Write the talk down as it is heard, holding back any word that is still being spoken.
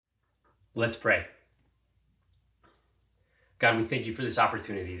Let's pray. God, we thank you for this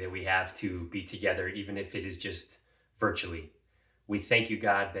opportunity that we have to be together, even if it is just virtually. We thank you,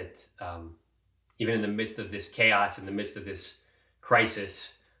 God, that even in the midst of this chaos, in the midst of this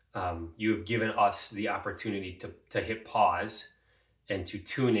crisis, you have given us the opportunity to hit pause and to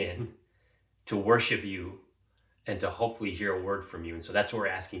tune in, to worship you, and to hopefully hear a word from you. And so that's what we're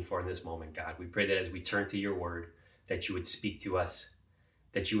asking for in this moment, God. We pray that as we turn to your word, that you would speak to us,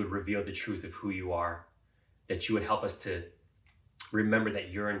 that you would reveal the truth of who you are, that you would help us to remember that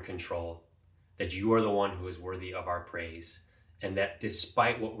you're in control, that you are the one who is worthy of our praise, and that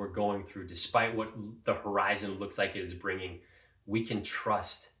despite what we're going through, despite what the horizon looks like it is bringing, we can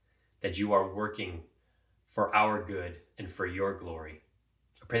trust that you are working for our good and for your glory.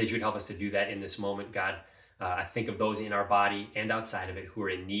 I pray that you would help us to do that in this moment, God. I think of those in our body and outside of it who are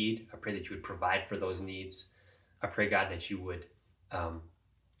in need. I pray that you would provide for those needs. I pray, God, that you would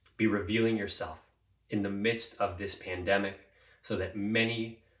be revealing yourself in the midst of this pandemic so that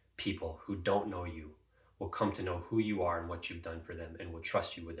many people who don't know you will come to know who you are and what you've done for them and will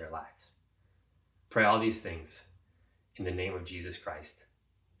trust you with their lives. Pray all these things in the name of Jesus Christ.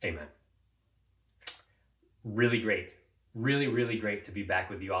 Amen. Really great. Really great to be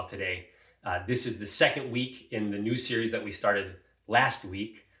back with you all today. This is the second week in the new series that we started last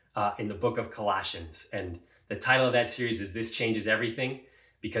week in the book of Colossians. And the title of that series is This Changes Everything,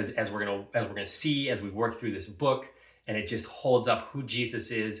 because as we're gonna see as we work through this book, and it just holds up who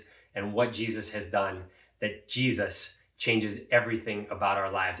Jesus is and what Jesus has done, that Jesus changes everything about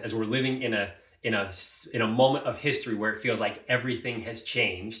our lives. As we're living in a moment of history where it feels like everything has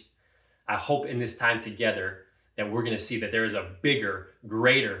changed, I hope in this time together that we're gonna see that there is a bigger,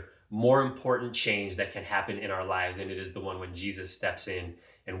 greater, more important change that can happen in our lives, and it is the one when Jesus steps in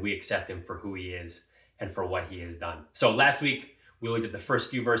and we accept him for who he is and for what he has done. So last week, we looked at the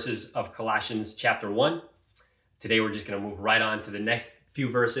first few verses of Colossians chapter 1. Today, we're just going to move right on to the next few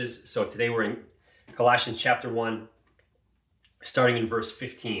verses. So today, we're in Colossians chapter 1, starting in verse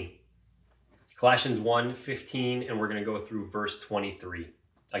 15. Colossians 1:15, and we're going to go through verse 23.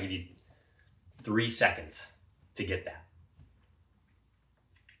 I'll give you 3 seconds to get that.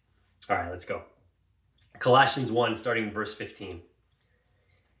 All right, let's go. Colossians 1, starting in verse 15.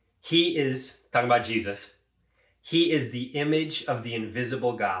 He is, talking about Jesus, he is the image of the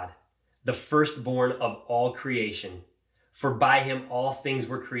invisible God, the firstborn of all creation. For by him all things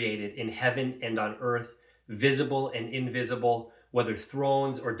were created in heaven and on earth, visible and invisible, whether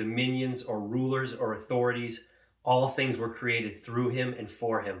thrones or dominions or rulers or authorities, all things were created through him and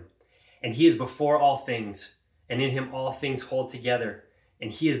for him. And he is before all things, and in him all things hold together.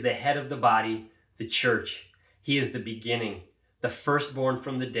 And he is the head of the body, the church. He is the beginning, the firstborn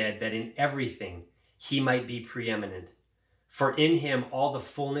from the dead, that in everything he might be preeminent. For in him all the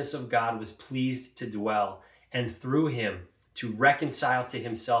fullness of God was pleased to dwell, and through him to reconcile to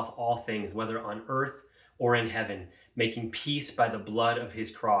himself all things, whether on earth or in heaven, making peace by the blood of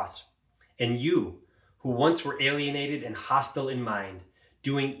his cross. And you, who once were alienated and hostile in mind,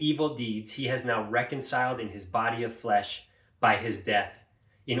 doing evil deeds, he has now reconciled in his body of flesh by his death,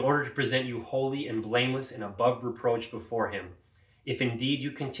 in order to present you holy and blameless and above reproach before him. If indeed you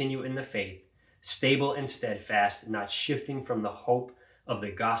continue in the faith, stable and steadfast, not shifting from the hope of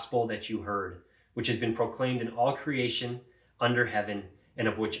the gospel that you heard, which has been proclaimed in all creation under heaven, and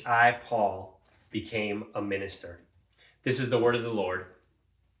of which I, Paul, became a minister. This is the word of the Lord.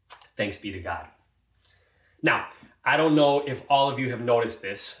 Thanks be to God. Now, I don't know if all of you have noticed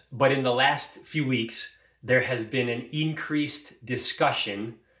this, but in the last few weeks, there has been an increased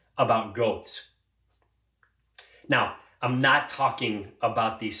discussion about goats. Now, I'm not talking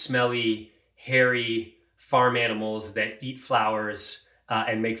about the smelly, hairy farm animals that eat flowers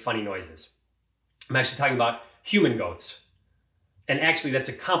and make funny noises. I'm actually talking about human goats. And actually, that's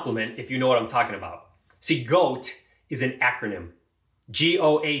a compliment if you know what I'm talking about. See, GOAT is an acronym.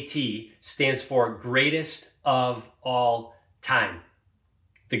 GOAT stands for greatest of all time.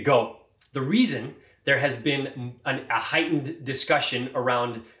 The GOAT. The reason there has been a heightened discussion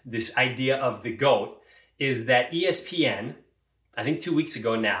around this idea of the GOAT is that ESPN, I think 2 weeks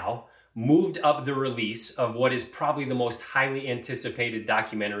ago now, moved up the release of what is probably the most highly anticipated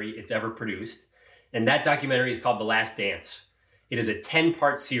documentary it's ever produced. And that documentary is called The Last Dance. It is a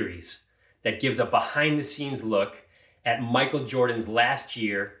 10-part series that gives a behind-the-scenes look at Michael Jordan's last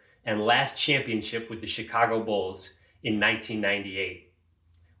year and last championship with the Chicago Bulls in 1998.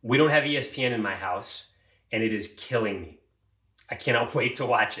 We don't have ESPN in my house, and it is killing me. I cannot wait to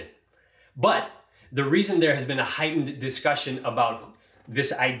watch it. But the reason there has been a heightened discussion about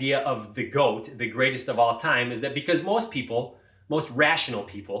this idea of the GOAT, the greatest of all time, is that because most people, most rational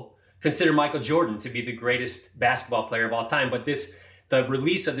people, consider Michael Jordan to be the greatest basketball player of all time. But the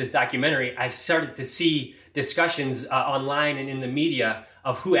release of this documentary, I've started to see discussions online and in the media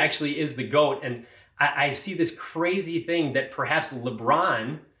of who actually is the GOAT. And I see this crazy thing that perhaps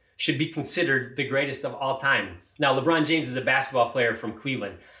LeBron should be considered the greatest of all time. Now, LeBron James is a basketball player from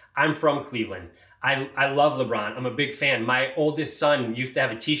Cleveland. I'm from Cleveland. I love LeBron. I'm a big fan. My oldest son used to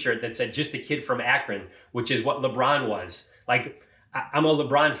have a t-shirt that said, "Just a kid from Akron," which is what LeBron was. Like, I'm a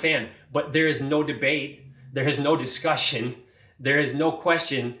LeBron fan, but there is no debate. There is no discussion. There is no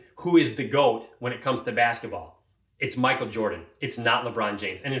question who is the GOAT when it comes to basketball. It's Michael Jordan. It's not LeBron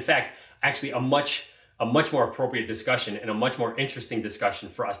James. And in fact, actually a much more appropriate discussion and a much more interesting discussion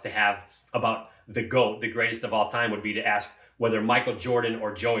for us to have about the GOAT, the greatest of all time, would be to ask whether Michael Jordan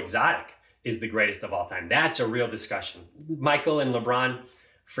or Joe Exotic is the greatest of all time. That's a real discussion. Michael and LeBron,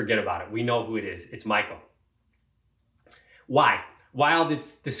 forget about it. We know who it is. It's Michael. Why? Why all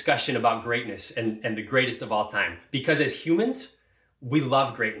this discussion about greatness and the greatest of all time? Because as humans, we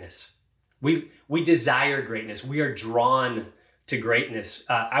love greatness. We desire greatness. We are drawn to greatness.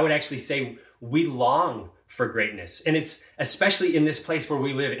 I would actually say we long for greatness. And it's especially in this place where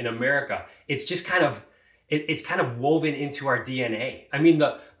we live in America, it's just kind of woven into our DNA. I mean,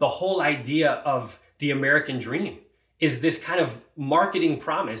 the whole idea of the American dream is this kind of marketing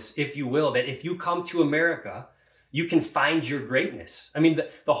promise, if you will, that if you come to America, you can find your greatness. I mean,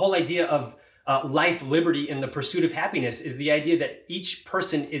 the whole idea of life, liberty, and the pursuit of happiness is the idea that each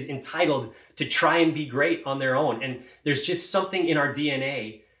person is entitled to try and be great on their own. And there's just something in our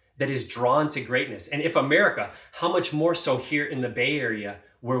DNA that is drawn to greatness. And if America, how much more so here in the Bay Area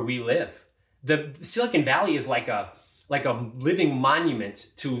where we live? The Silicon Valley is like a living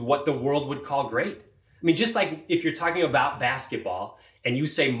monument to what the world would call great. I mean, just like if you're talking about basketball and you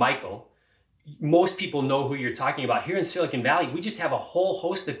say Michael, most people know who you're talking about. Here in Silicon Valley, we just have a whole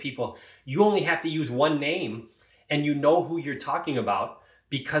host of people. You only have to use one name and you know who you're talking about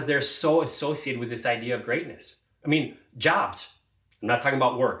because they're so associated with this idea of greatness. I mean, Jobs. I'm not talking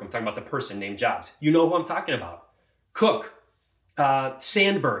about work. I'm talking about the person named Jobs. You know who I'm talking about. Cook,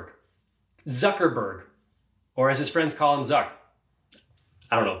 Sandberg, Zuckerberg, or as his friends call him, Zuck.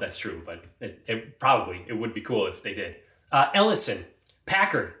 I don't know if that's true, but it would be cool if they did. Ellison,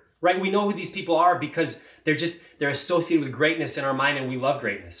 Packard, right? We know who these people are because they're associated with greatness in our mind and we love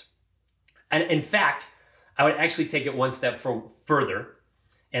greatness. And in fact, I would actually take it one step further.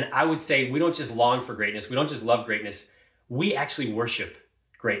 And I would say we don't just long for greatness. We don't just love greatness. We actually worship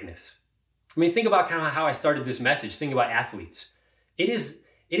greatness. I mean, think about kind of how I started this message. Think about athletes. It is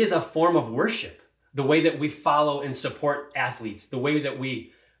a form of worship, the way that we follow and support athletes, the way that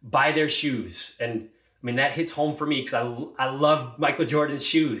we buy their shoes. And I mean, that hits home for me because I love Michael Jordan's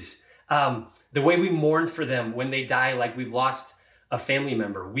shoes. The way we mourn for them when they die, like we've lost a family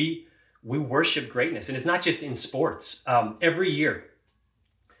member. We worship greatness. And it's not just in sports. Every year,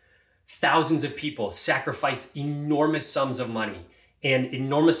 thousands of people sacrifice enormous sums of money and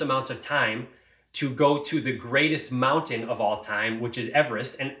enormous amounts of time to go to the greatest mountain of all time, which is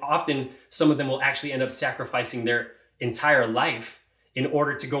Everest. And often some of them will actually end up sacrificing their entire life in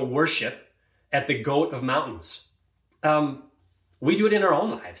order to go worship at the GOAT of mountains. We do it in our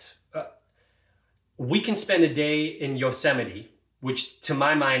own lives. We can spend a day in Yosemite, which to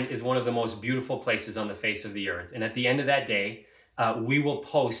my mind is one of the most beautiful places on the face of the earth. And at the end of that day, we will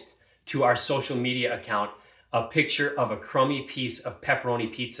post to our social media account a picture of a crummy piece of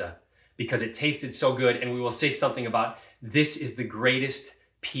pepperoni pizza because it tasted so good. And we will say something about, this is the greatest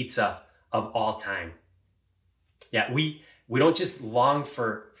pizza of all time. Yeah, we don't just long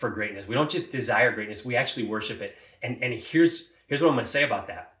for greatness. We don't just desire greatness. We actually worship it. And here's what I'm going to say about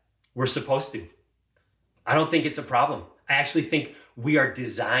that. We're supposed to. I don't think it's a problem. I actually think we are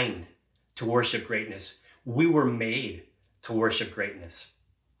designed to worship greatness. We were made to worship greatness.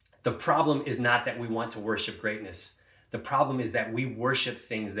 The problem is not that we want to worship greatness. The problem is that we worship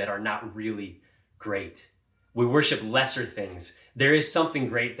things that are not really great. We worship lesser things. There is something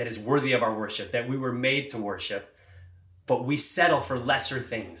great that is worthy of our worship, that we were made to worship, but we settle for lesser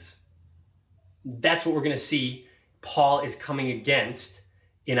things. That's what we're going to see Paul is coming against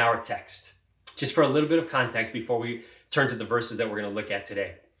in our text. Just for a little bit of context before we turn to the verses that we're going to look at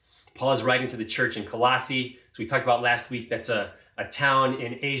today. Paul is writing to the church in Colossae. So we talked about last week, that's a town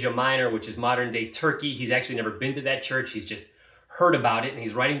in Asia Minor, which is modern day Turkey. He's actually never been to that church. He's just heard about it. And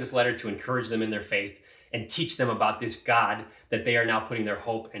he's writing this letter to encourage them in their faith and teach them about this God that they are now putting their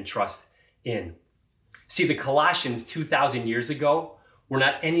hope and trust in. See, the Colossians 2,000 years ago were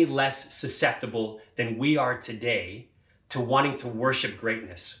not any less susceptible than we are today to wanting to worship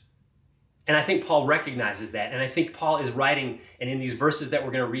greatness. And I think Paul recognizes that. And I think Paul is writing, and in these verses that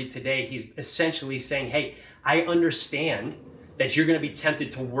we're going to read today, he's essentially saying, hey, I understand that you're going to be tempted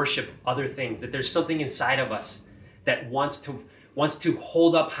to worship other things, that there's something inside of us that wants to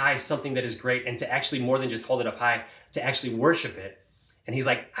hold up high something that is great, and to actually, more than just hold it up high, to actually worship it. And he's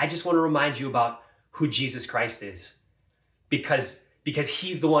like, I just want to remind you about who Jesus Christ is, because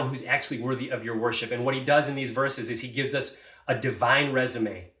he's the one who's actually worthy of your worship. And what he does in these verses is he gives us a divine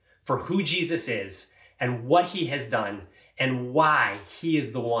resume for who Jesus is and what he has done and why he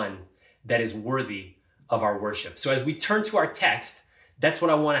is the one that is worthy of our worship. So as we turn to our text, that's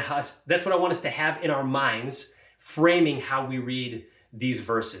what I want us to have in our minds, framing how we read these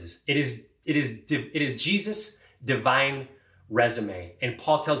verses. It is Jesus' divine resume. And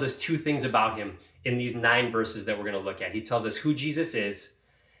Paul tells us two things about him in these 9 verses that we're going to look at. He tells us who Jesus is,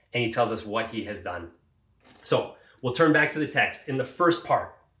 and he tells us what he has done. So we'll turn back to the text. In the first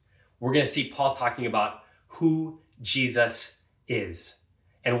part, we're going to see Paul talking about who Jesus is.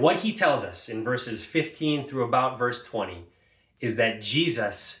 And what he tells us in verses 15 through about verse 20 is that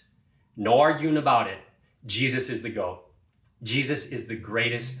Jesus, no arguing about it, Jesus is the GOAT. Jesus is the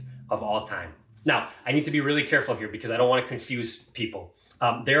greatest of all time. Now, I need to be really careful here because I don't want to confuse people.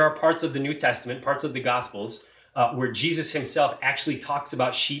 There are parts of the New Testament, parts of the Gospels, where Jesus himself actually talks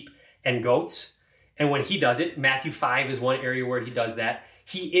about sheep and goats. And when he does it, Matthew 5 is one area where he does that.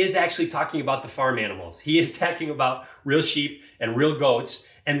 He is actually talking about the farm animals. He is talking about real sheep and real goats.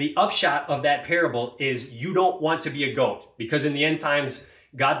 And the upshot of that parable is you don't want to be a goat, because in the end times,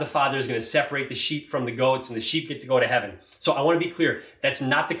 God the Father is going to separate the sheep from the goats, and the sheep get to go to heaven. So I want to be clear, that's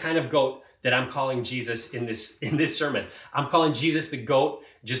not the kind of goat that I'm calling Jesus in this sermon. I'm calling Jesus the GOAT,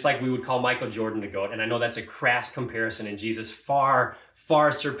 just like we would call Michael Jordan the GOAT. And I know that's a crass comparison, and Jesus far,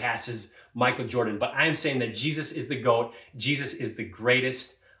 far surpasses Michael Jordan. But I'm saying that Jesus is the GOAT. Jesus is the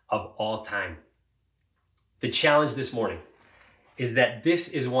greatest of all time. The challenge this morning is that this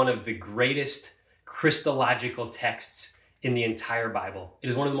is one of the greatest Christological texts in the entire Bible. It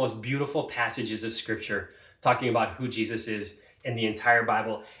is one of the most beautiful passages of Scripture talking about who Jesus is in the entire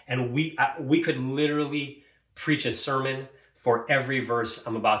Bible. And we could literally preach a sermon for every verse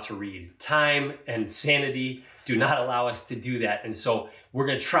I'm about to read. Time and sanity do not allow us to do that. And so we're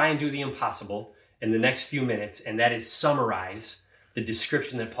going to try and do the impossible in the next few minutes, and that is summarize the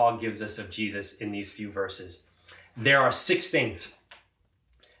description that Paul gives us of Jesus in these few verses. There are 6 things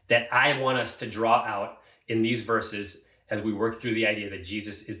that I want us to draw out in these verses as we work through the idea that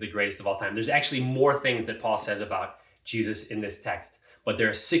Jesus is the greatest of all time. There's actually more things that Paul says about Jesus in this text, but there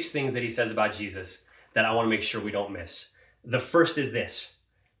are 6 things that he says about Jesus that I want to make sure we don't miss. The first is this: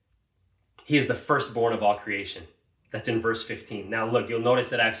 he is the firstborn of all creation. That's in verse 15. Now look, you'll notice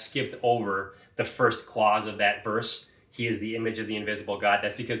that I've skipped over the first clause of that verse. He is the image of the invisible God.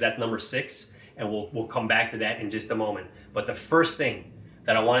 That's because that's number 6, and we'll come back to that in just a moment. But the first thing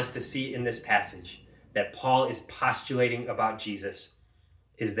that I want us to see in this passage that Paul is postulating about Jesus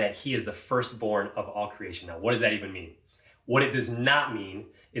is that he is the firstborn of all creation. Now, what does that even mean? What it does not mean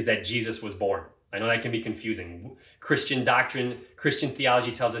is that Jesus was born. I know that can be confusing. Christian doctrine, Christian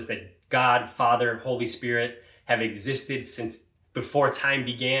theology tells us that God, Father, Holy Spirit have existed since before time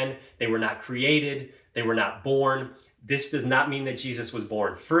began. They were not created. They were not born. This does not mean that Jesus was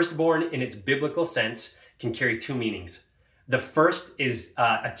born. Firstborn in its biblical sense can carry 2 meanings. The first is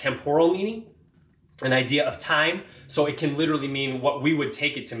a temporal meaning, an idea of time. So it can literally mean what we would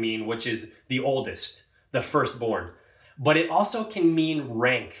take it to mean, which is the oldest, the firstborn. But it also can mean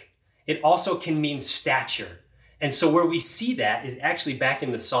rank. It also can mean stature. And so where we see that is actually back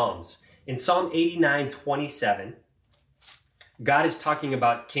in the Psalms. In Psalm 89:27, God is talking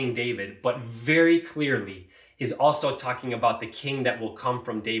about King David, but very clearly is also talking about the king that will come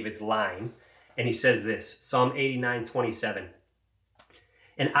from David's line. And he says this, Psalm 89:27,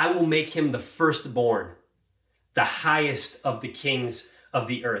 "And I will make him the firstborn, the highest of the kings of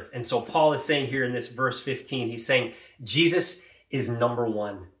the earth." And so Paul is saying here in this verse 15, he's saying Jesus is number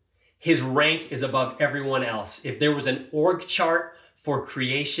 1. His rank is above everyone else. If there was an org chart for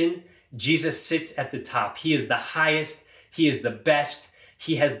creation, Jesus sits at the top. He is the highest. He is the best.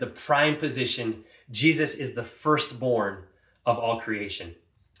 He has the prime position. Jesus is the firstborn of all creation.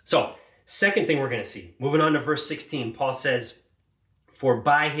 So, second thing we're going to see, moving on to verse 16, Paul says, "For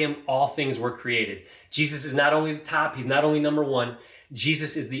by him all things were created." Jesus is not only the top, he's not only number 1,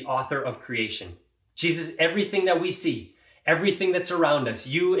 Jesus is the author of creation. Jesus, everything that we see, everything that's around us,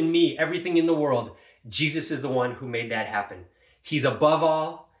 you and me, everything in the world, Jesus is the one who made that happen. He's above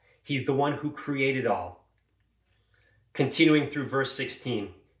all. He's the one who created all. Continuing through verse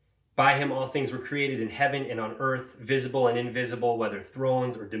 16, By him all things were created in heaven and on earth, visible and invisible, whether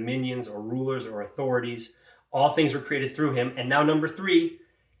thrones or dominions or rulers or authorities. All things were created through him. And now number 3,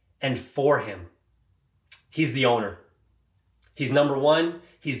 and for him. He's the owner. He's number 1.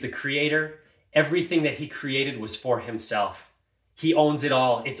 He's the creator. Everything that he created was for himself. He owns it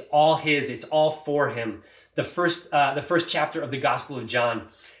all. It's all his. It's all for him. The first chapter of the Gospel of John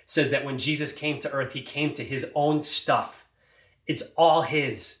says that when Jesus came to earth, he came to his own stuff. It's all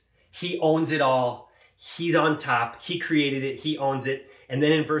his. He owns it all. He's on top. He created it. He owns it. And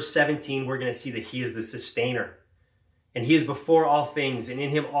then in verse 17, we're going to see that he is the sustainer. And he is before all things, and in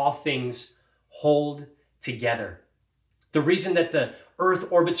him all things hold together. The reason that the earth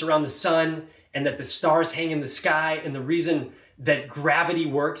orbits around the sun and that the stars hang in the sky, and the reason that gravity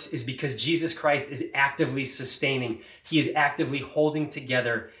works is because Jesus Christ is actively sustaining. He is actively holding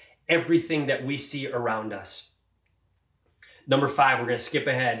together everything that we see around us. Number 5, we're going to skip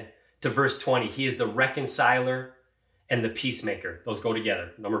ahead to verse 20. He is the reconciler and the peacemaker. Those go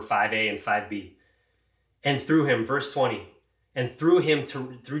together. Number 5a and 5b. And through him, verse 20, and through him,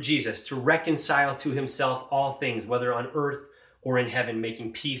 through Jesus, to reconcile to himself all things, whether on earth or in heaven,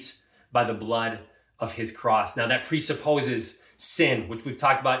 making peace by the blood of his cross. Now that presupposes sin, which we've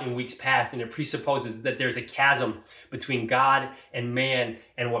talked about in weeks past, and it presupposes that there's a chasm between God and man.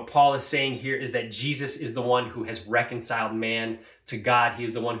 And what Paul is saying here is that Jesus is the one who has reconciled man to God.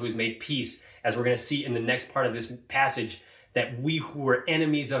 He's the one who has made peace, as we're going to see in the next part of this passage, that we who were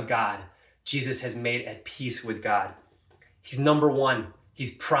enemies of God, Jesus has made at peace with God. He's number 1.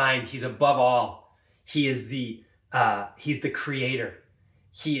 He's prime. He's above all. He's the creator.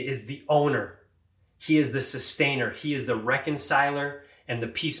 He is the owner. He is the sustainer. He is the reconciler and the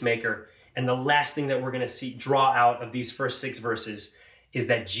peacemaker. And the last thing that we're going to draw out of these first 6 verses is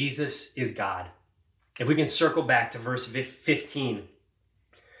that Jesus is God. If we can circle back to verse 15,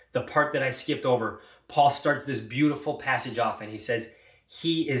 the part that I skipped over, Paul starts this beautiful passage off and he says,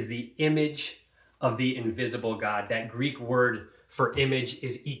 he is the image of the invisible God. That Greek word for image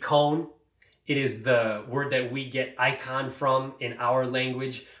is ikon. It is the word that we get icon from in our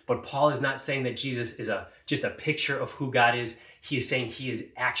language. But Paul is not saying that Jesus is just a picture of who God is. He is saying he is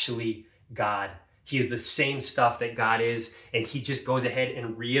actually God. He is the same stuff that God is. And he just goes ahead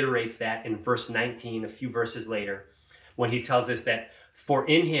and reiterates that in verse 19, a few verses later, when he tells us that for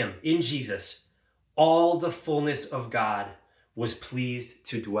in him, in Jesus, all the fullness of God was pleased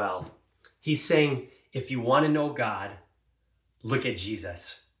to dwell. He's saying, if you want to know God, look at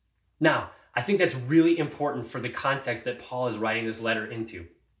Jesus. Now, I think that's really important for the context that Paul is writing this letter into.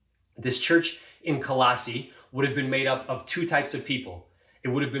 This church in Colossae would have been made up of 2 types of people. It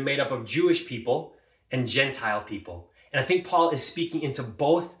would have been made up of Jewish people and Gentile people. And I think Paul is speaking into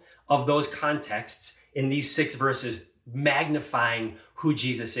both of those contexts in these 6 verses, magnifying who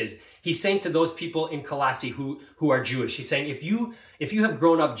Jesus is. He's saying to those people in Colossae who are Jewish, he's saying, if you have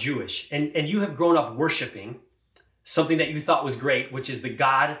grown up Jewish and you have grown up worshiping something that you thought was great, which is the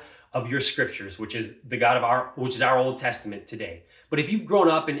God of your scriptures, which is the God which is our Old Testament today. But if you've grown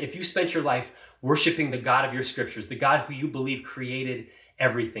up and if you spent your life worshiping the God of your scriptures, the God who you believe created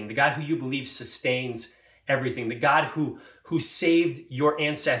everything, the God who you believe sustains everything, the God who saved your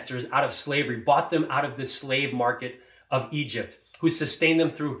ancestors out of slavery, bought them out of the slave market of Egypt, who sustained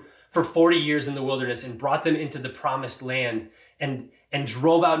them for 40 years in the wilderness and brought them into the promised land and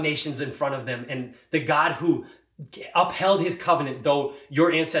drove out nations in front of them, and the God who upheld his covenant, though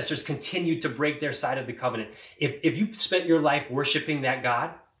your ancestors continued to break their side of the covenant. If you've spent your life worshiping that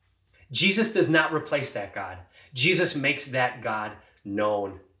God, Jesus does not replace that God. Jesus makes that God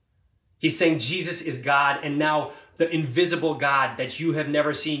known. He's saying Jesus is God, and now the invisible God that you have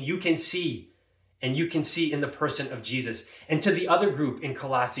never seen, you can see, and you can see in the person of Jesus. And to the other group in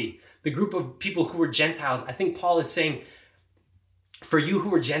Colossae, the group of people who were Gentiles, I think Paul is saying, for you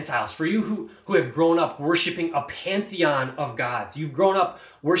who are Gentiles, for you who have grown up worshiping a pantheon of gods, you've grown up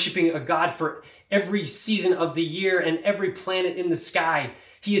worshiping a God for every season of the year and every planet in the sky,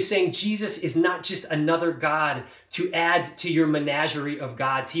 he is saying Jesus is not just another God to add to your menagerie of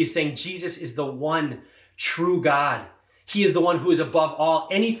gods. He is saying Jesus is the one true God. He is the one who is above all.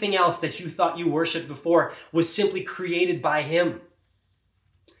 Anything else that you thought you worshiped before was simply created by him.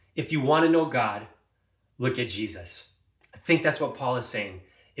 If you want to know God, look at Jesus. I think that's what Paul is saying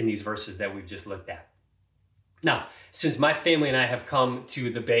in these verses that we've just looked at. Now, since my family and I have come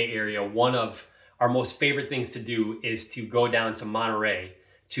to the Bay Area, one of our most favorite things to do is to go down to Monterey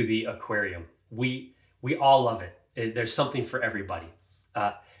to the aquarium. We all love it. There's something for everybody.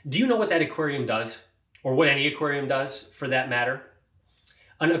 Do you know what that aquarium does? Or what any aquarium does, for that matter?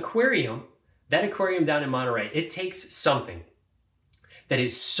 An aquarium, that aquarium down in Monterey, it takes something that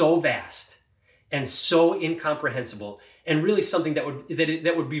is so vast and so incomprehensible, and really something that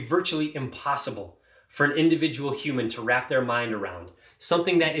would be virtually impossible for an individual human to wrap their mind around,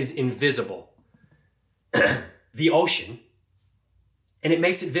 something that is invisible, the ocean, and it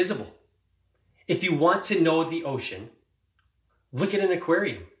makes it visible. If you want to know the ocean, look at an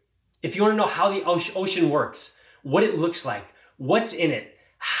aquarium. If you want to know how the ocean works, what it looks like, what's in it,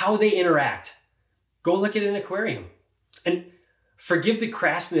 how they interact, go look at an aquarium. And forgive the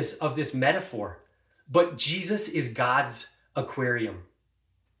crassness of this metaphor, but Jesus is God's aquarium.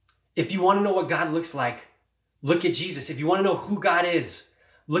 If you want to know what God looks like, look at Jesus. If you want to know who God is,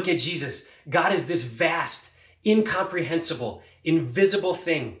 look at Jesus. God is this vast, incomprehensible, invisible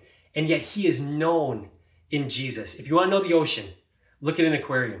thing, and yet he is known in Jesus. If you want to know the ocean, look at an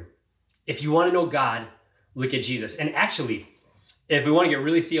aquarium. If you want to know God, look at Jesus. And actually, if we want to get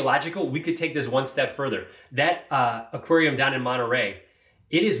really theological, we could take this one step further. That aquarium down in Monterey,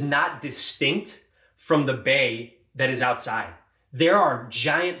 it is not distinct from the bay that is outside. There are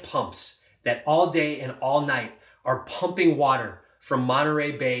giant pumps that all day and all night are pumping water from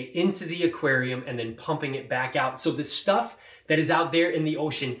Monterey Bay into the aquarium and then pumping it back out. So the stuff that is out there in the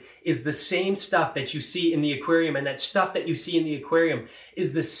ocean is the same stuff that you see in the aquarium, and that stuff that you see in the aquarium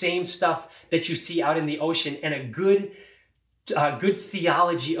is the same stuff that you see out in the ocean. And a good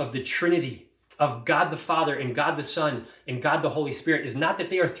theology of the Trinity, of God the Father and God the Son and God the Holy Spirit, is not that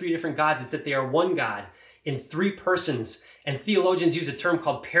they are three different gods, it's that they are one God in three persons. And theologians use a term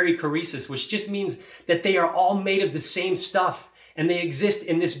called perichoresis, which just means that they are all made of the same stuff, and they exist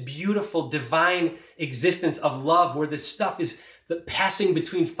in this beautiful divine existence of love, where this stuff is passing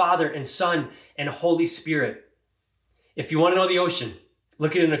between Father and Son and Holy Spirit. If you want to know the ocean,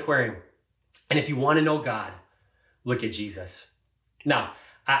 look at an aquarium. And if you want to know God, look at Jesus. Now,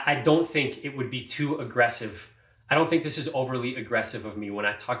 I don't think it would be too aggressive. I don't think this is overly aggressive of me when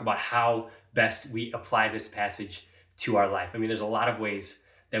I talk about how best we apply this passage to our life. I mean, there's a lot of ways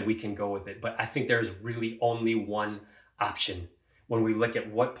that we can go with it, but I think there's really only one option when we look at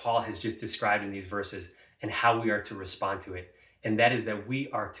what Paul has just described in these verses and how we are to respond to it. And that is that we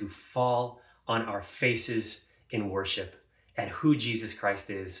are to fall on our faces in worship at who Jesus Christ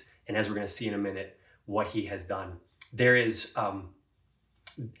is, and as we're going to see in a minute, what he has done.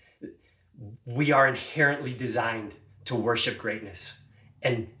 We are inherently designed to worship greatness.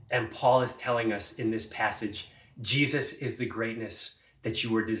 And Paul is telling us in this passage, Jesus is the greatness that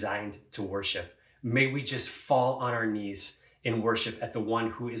you were designed to worship. May we just fall on our knees in worship at the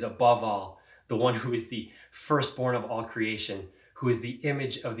one who is above all, the one who is the firstborn of all creation, who is the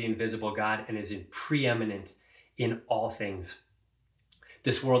image of the invisible God and is preeminent in all things.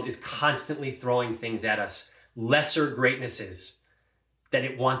 This world is constantly throwing things at us, lesser greatnesses that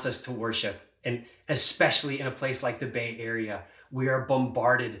it wants us to worship. And especially in a place like the Bay Area, we are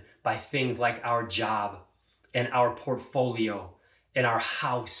bombarded by things like our job and our portfolio and our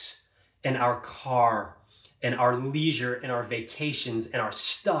house and our car and our leisure and our vacations and our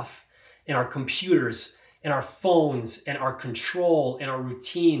stuff and our computers and our phones and our control and our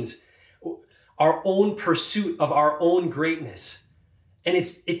routines, our own pursuit of our own greatness. And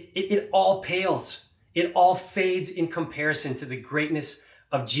it all pales. It all fades in comparison to the greatness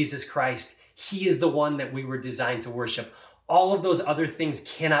of Jesus Christ. He is the one that we were designed to worship. All of those other things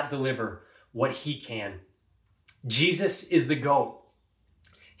cannot deliver what he can. Jesus is the GOAT.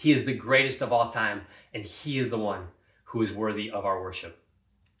 He is the greatest of all time, and he is the one who is worthy of our worship.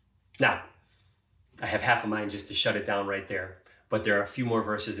 Now, I have half a mind just to shut it down right there, but there are a few more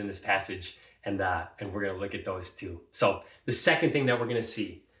verses in this passage, and we're going to look at those too. So the second thing that we're going to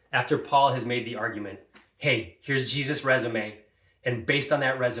see, after Paul has made the argument, hey, here's Jesus' resume, and based on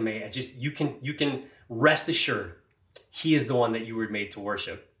that resume, you can rest assured he is the one that you were made to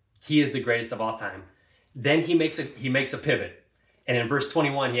worship. He is the greatest of all time. Then he makes a pivot. And in verse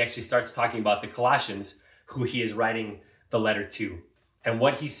 21, he actually starts talking about the Colossians, who he is writing the letter to. And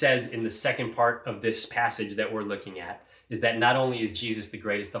what he says in the second part of this passage that we're looking at is that not only is Jesus the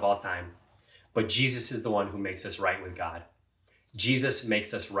greatest of all time, but Jesus is the one who makes us right with God. Jesus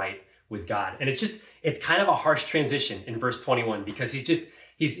makes us right with God. And it's kind of a harsh transition in verse 21 because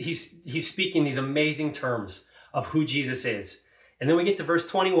he's speaking these amazing terms of who Jesus is. And then we get to verse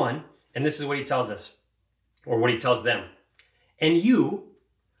 21, and this is what he tells us, or what he tells them. And you,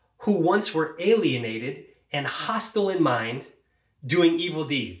 who once were alienated and hostile in mind, doing evil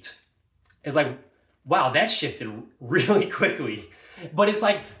deeds. It's like, wow, that shifted really quickly. But it's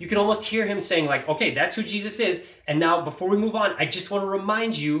like, you can almost hear him saying like, okay, that's who Jesus is. And now before we move on, I just want to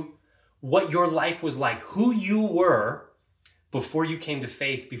remind you what your life was like, who you were before you came to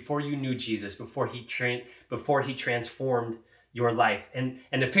faith, before you knew Jesus, before he transformed your life. And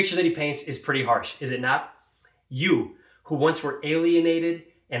the picture that he paints is pretty harsh, is it not? You, who once were alienated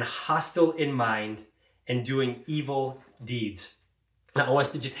and hostile in mind and doing evil deeds. Now, I want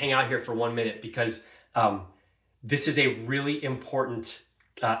us to just hang out here for 1 minute because this is a really important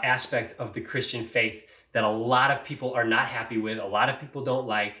aspect of the Christian faith that a lot of people are not happy with, a lot of people don't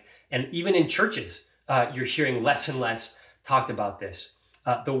like, and even in churches, you're hearing less and less talked about this.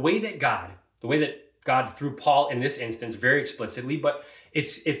 The way that God through Paul in this instance very explicitly, but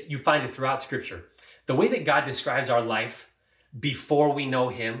it's you find it throughout Scripture. The way that God describes our life before we know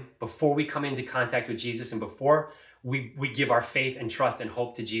him, before we come into contact with Jesus, and before we give our faith and trust and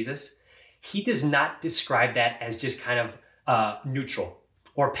hope to Jesus, he does not describe that as just kind of neutral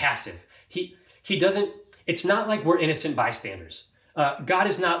or passive. He doesn't, it's not like we're innocent bystanders. God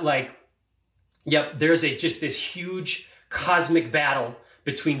is not like, yep, there's just this huge cosmic battle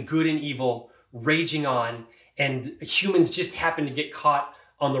between good and evil raging on, and humans just happen to get caught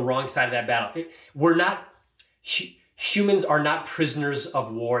on the wrong side of that battle. Humans are not prisoners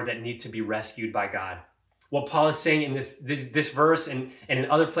of war that need to be rescued by God. What Paul is saying in this verse and in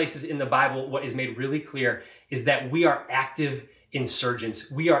other places in the Bible, what is made really clear is that we are active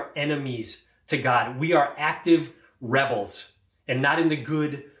insurgents. We are enemies to God. We are active rebels, and not in the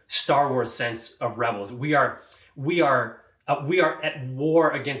good Star Wars sense of rebels. We are at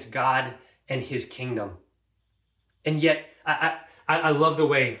war against God and his kingdom. And yet, I love the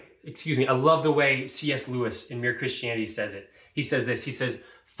way C.S. Lewis in Mere Christianity says it. He says this, he says,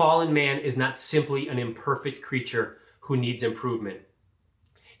 fallen man is not simply an imperfect creature who needs improvement.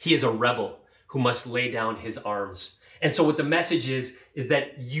 He is a rebel who must lay down his arms. And so what the message is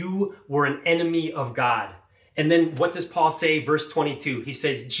that you were an enemy of God. And then what does Paul say? Verse 22, he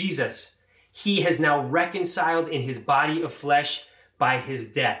said, Jesus, he has now reconciled in his body of flesh by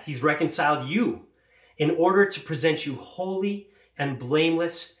his death. He's reconciled you in order to present you holy and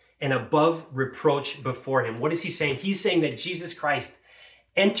blameless and above reproach before him. What is he saying? He's saying that Jesus Christ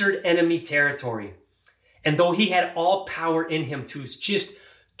entered enemy territory. And though he had all power in him to just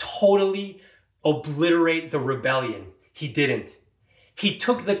totally obliterate the rebellion, he didn't. He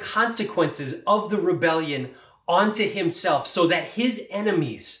took the consequences of the rebellion onto himself so that his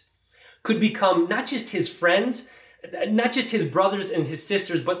enemies could become not just his friends, not just his brothers and his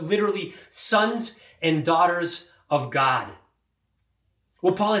sisters, but literally sons and daughters of God.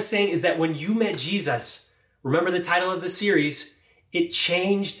 What Paul is saying is that when you met Jesus, remember the title of the series, it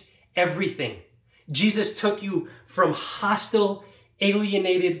changed everything. Jesus took you from hostile,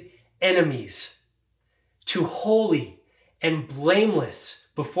 alienated enemies to holy and blameless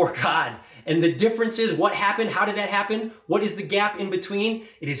before God. And the difference is what happened? How did that happen? What is the gap in between?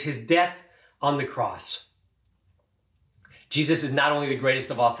 It is his death on the cross. Jesus is not only the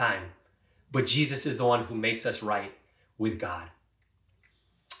greatest of all time, but Jesus is the one who makes us right with God.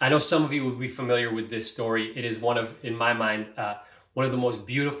 I know some of you would be familiar with this story. It is in my mind, one of the most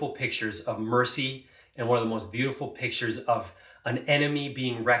beautiful pictures of mercy and one of the most beautiful pictures of an enemy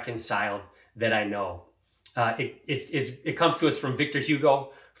being reconciled that I know. It comes to us from Victor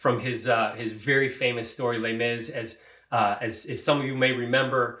Hugo, from his very famous story, Les Mis. As if some of you may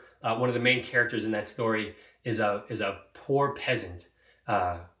remember, one of the main characters in that story is a poor peasant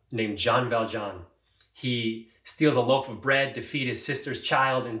named Jean Valjean. He steals a loaf of bread to feed his sister's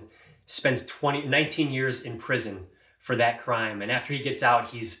child and spends 19 years in prison for that crime. And after he gets out,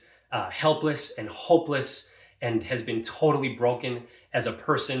 he's helpless and hopeless and has been totally broken as a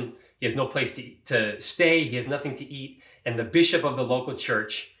person. He has no place to stay. He has nothing to eat. And the bishop of the local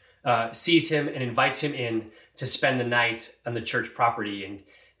church sees him and invites him in to spend the night on the church property. And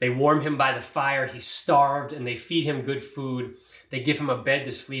they warm him by the fire. He's starved, and they feed him good food. They give him a bed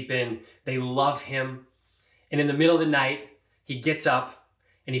to sleep in. They love him. And in the middle of the night, he gets up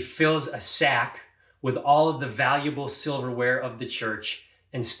and he fills a sack with all of the valuable silverware of the church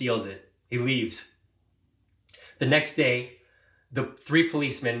and steals it. He leaves. The next day, the 3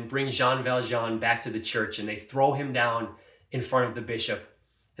 policemen bring Jean Valjean back to the church, and they throw him down in front of the bishop.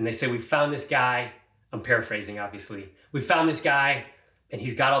 And they say, we found this guy. I'm paraphrasing, obviously. We found this guy, and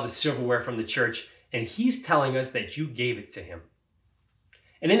he's got all the silverware from the church, and he's telling us that you gave it to him.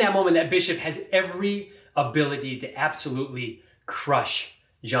 And in that moment, that bishop has every ability to absolutely crush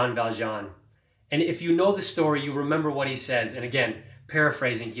Jean Valjean. And if you know the story, you remember what he says. And again,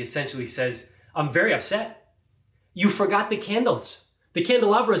 paraphrasing, he essentially says, I'm very upset. You forgot the candles. The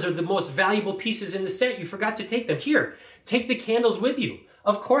candelabras are the most valuable pieces in the set. You forgot to take them. Here, take the candles with you.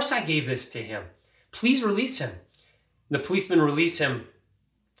 Of course I gave this to him. Please release him. The policemen release him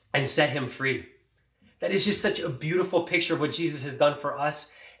and set him free. That is just such a beautiful picture of what Jesus has done for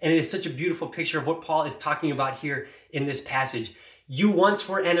us. And it is such a beautiful picture of what Paul is talking about here in this passage. You once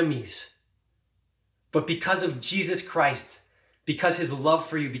were enemies, but because of Jesus Christ, because his love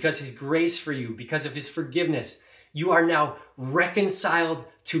for you, because his grace for you, because of his forgiveness, you are now reconciled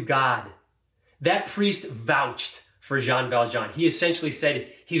to God. That priest vouched for Jean Valjean. He essentially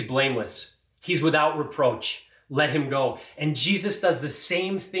said, he's blameless. He's without reproach. Let him go. And Jesus does the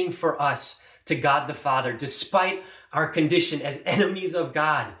same thing for us to God the Father, despite our condition as enemies of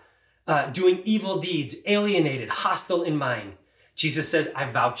God, doing evil deeds, alienated, hostile in mind. Jesus says,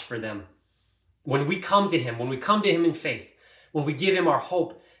 I vouch for them. When we come to him in faith, when we give him our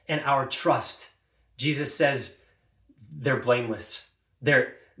hope and our trust, Jesus says they're blameless.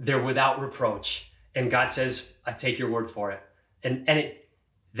 They're without reproach. And God says, I take your word for it. And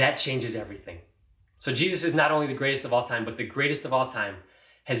that changes everything. So Jesus is not only the greatest of all time, but the greatest of all time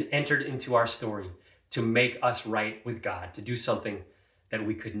has entered into our story to make us right with God, to do something that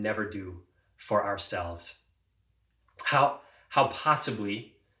we could never do for ourselves. How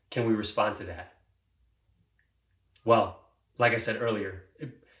possibly can we respond to that? Well, like I said earlier,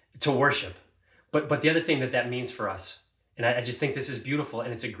 to worship. But the other thing that means for us, and I just think this is beautiful,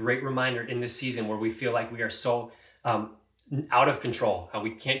 and it's a great reminder in this season where we feel like we are so out of control, how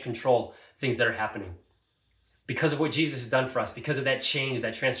we can't control things that are happening. Because of what Jesus has done for us, because of that change,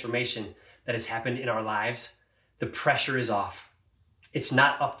 that transformation that has happened in our lives, the pressure is off. It's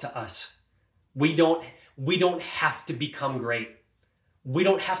not up to us. We don't have to become great. We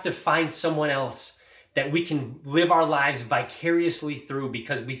don't have to find someone else that we can live our lives vicariously through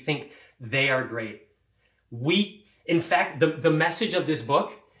because we think they are great. In fact, the message of this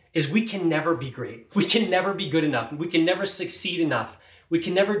book is we can never be great. We can never be good enough. We can never succeed enough. We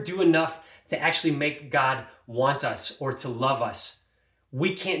can never do enough to actually make God want us or to love us.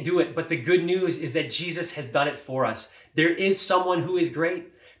 We can't do it. But the good news is that Jesus has done it for us. There is someone who is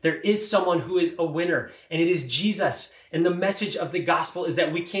great. There is someone who is a winner, and it is Jesus. And the message of the gospel is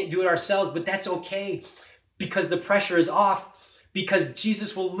that we can't do it ourselves, but that's okay because the pressure is off, because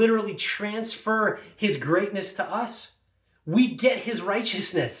Jesus will literally transfer his greatness to us. We get his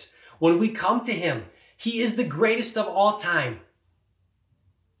righteousness when we come to him. He is the greatest of all time.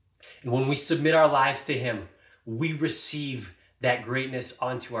 And when we submit our lives to him, we receive that greatness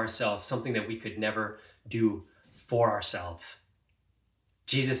onto ourselves, something that we could never do for ourselves.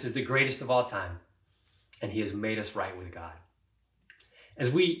 Jesus is the greatest of all time, and he has made us right with God.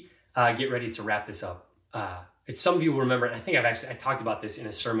 As we get ready to wrap this up, some of you will remember, and I think I talked about this in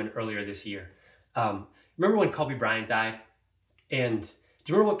a sermon earlier this year. Remember when Kobe Bryant died? And do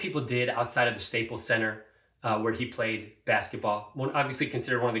you remember what people did outside of the Staples Center where he played basketball? Well, obviously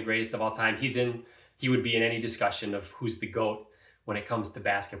considered one of the greatest of all time. He would be in any discussion of who's the GOAT when it comes to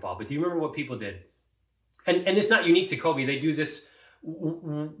basketball. But do you remember what people did? And it's not unique to Kobe. They do this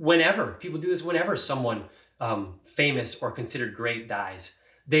whenever. People do this whenever someone famous or considered great dies.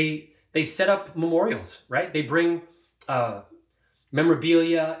 They set up memorials, right? They bring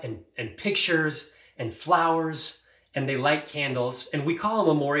memorabilia and pictures and flowers, and they light candles, and we call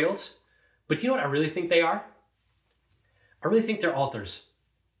them memorials. But do you know what I really think they are? I really think they're altars.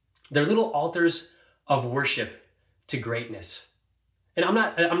 They're little altars of worship to greatness. And I'm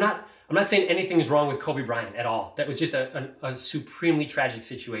not saying anything is wrong with Kobe Bryant at all. That was just a supremely tragic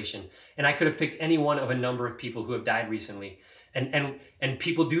situation. And I could have picked any one of a number of people who have died recently. And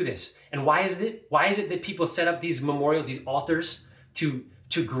people do this. And why is it that people set up these memorials, these altars to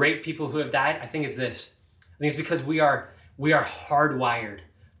great people who have died? I think it's this. I think it's because we are hardwired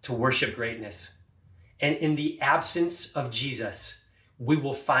to worship greatness. And in the absence of Jesus, we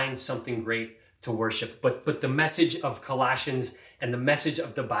will find something great to worship. But the message of Colossians and the message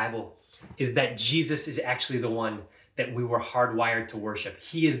of the Bible is that Jesus is actually the one that we were hardwired to worship.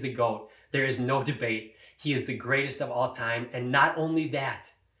 He is the GOAT. There is no debate. He is the greatest of all time. And not only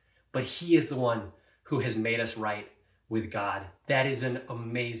that, but he is the one who has made us right with God. That is an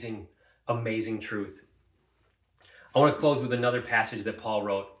amazing, amazing truth. I want to close with another passage that Paul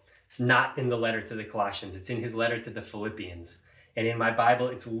wrote. It's not in the letter to the Colossians. It's in his letter to the Philippians. And in my Bible,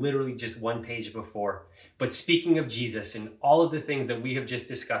 it's literally just one page before. But speaking of Jesus and all of the things that we have just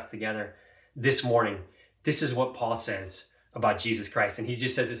discussed together this morning, this is what Paul says about Jesus Christ. And he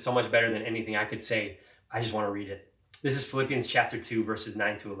just says it so much better than anything I could say. I just want to read it. This is Philippians chapter 2, verses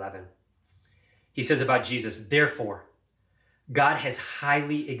 9 to 11. He says about Jesus, "Therefore, God has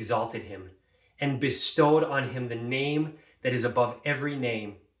highly exalted him and bestowed on him the name that is above every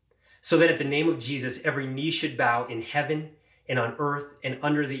name, so that at the name of Jesus, every knee should bow in heaven and on earth and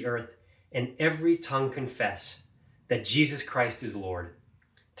under the earth, and every tongue confess that Jesus Christ is Lord,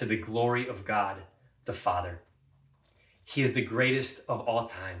 to the glory of God the Father. He is the greatest of all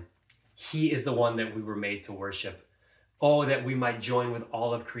time. He is the one that we were made to worship. Oh, that we might join with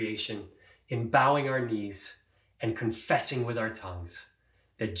all of creation in bowing our knees and confessing with our tongues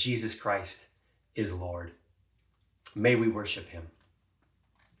that Jesus Christ is Lord. May we worship him.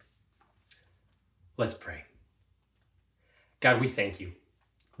 Let's pray. God, we thank you.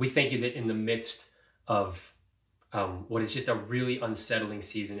 We thank you that in the midst of what is just a really unsettling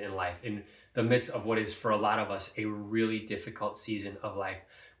season in life, in the midst of what is for a lot of us a really difficult season of life,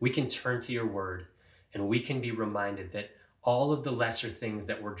 we can turn to your word and we can be reminded that all of the lesser things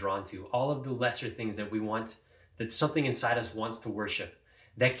that we're drawn to, all of the lesser things that we want, that something inside us wants to worship,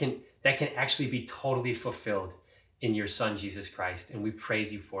 that can actually be totally fulfilled in your Son, Jesus Christ. And we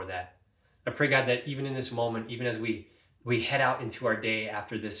praise you for that. I pray, God, that even in this moment, even as we head out into our day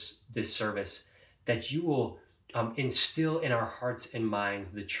after this service, that you will instill in our hearts and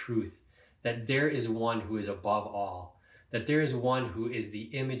minds the truth that there is one who is above all, that there is one who is the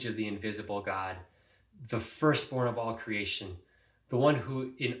image of the invisible God, the firstborn of all creation, the one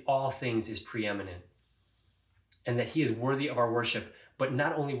who in all things is preeminent, and that he is worthy of our worship, but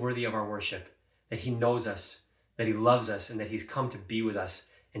not only worthy of our worship, that he knows us, that he loves us, and that he's come to be with us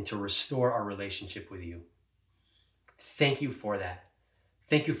and to restore our relationship with you. Thank you for that.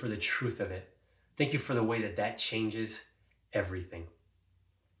 Thank you for the truth of it. Thank you for the way that changes everything.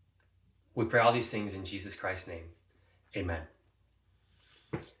 We pray all these things in Jesus Christ's name. Amen.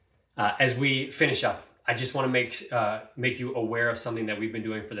 As we finish up, I just want to make you aware of something that we've been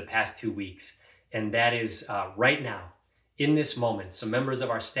doing for the past 2 weeks. And that is right now, in this moment, some members of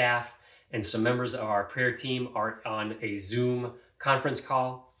our staff and some members of our prayer team are on a Zoom conference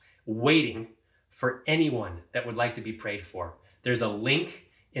call waiting for anyone that would like to be prayed for. There's a link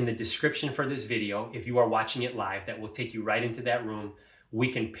in the description for this video, if you are watching it live, that will take you right into that room.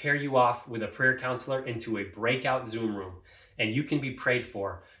 We can pair you off with a prayer counselor into a breakout Zoom room, and you can be prayed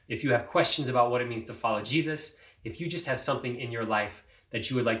for. If you have questions about what it means to follow Jesus, if you just have something in your life that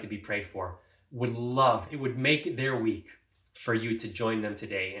you would like to be prayed for, it would make their week for you to join them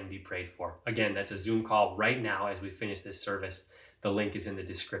today and be prayed for. Again, that's a Zoom call right now as we finish this service. The link is in the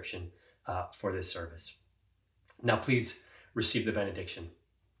description for this service. Now, please receive the benediction.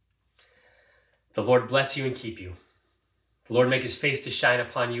 The Lord bless you and keep you. The Lord make his face to shine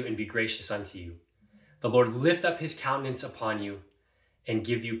upon you and be gracious unto you. The Lord lift up his countenance upon you and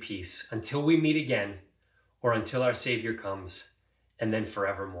give you peace until we meet again or until our Savior comes, and then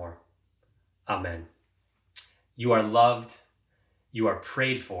forevermore. Amen. You are loved, you are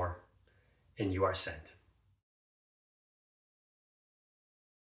prayed for, and you are sent.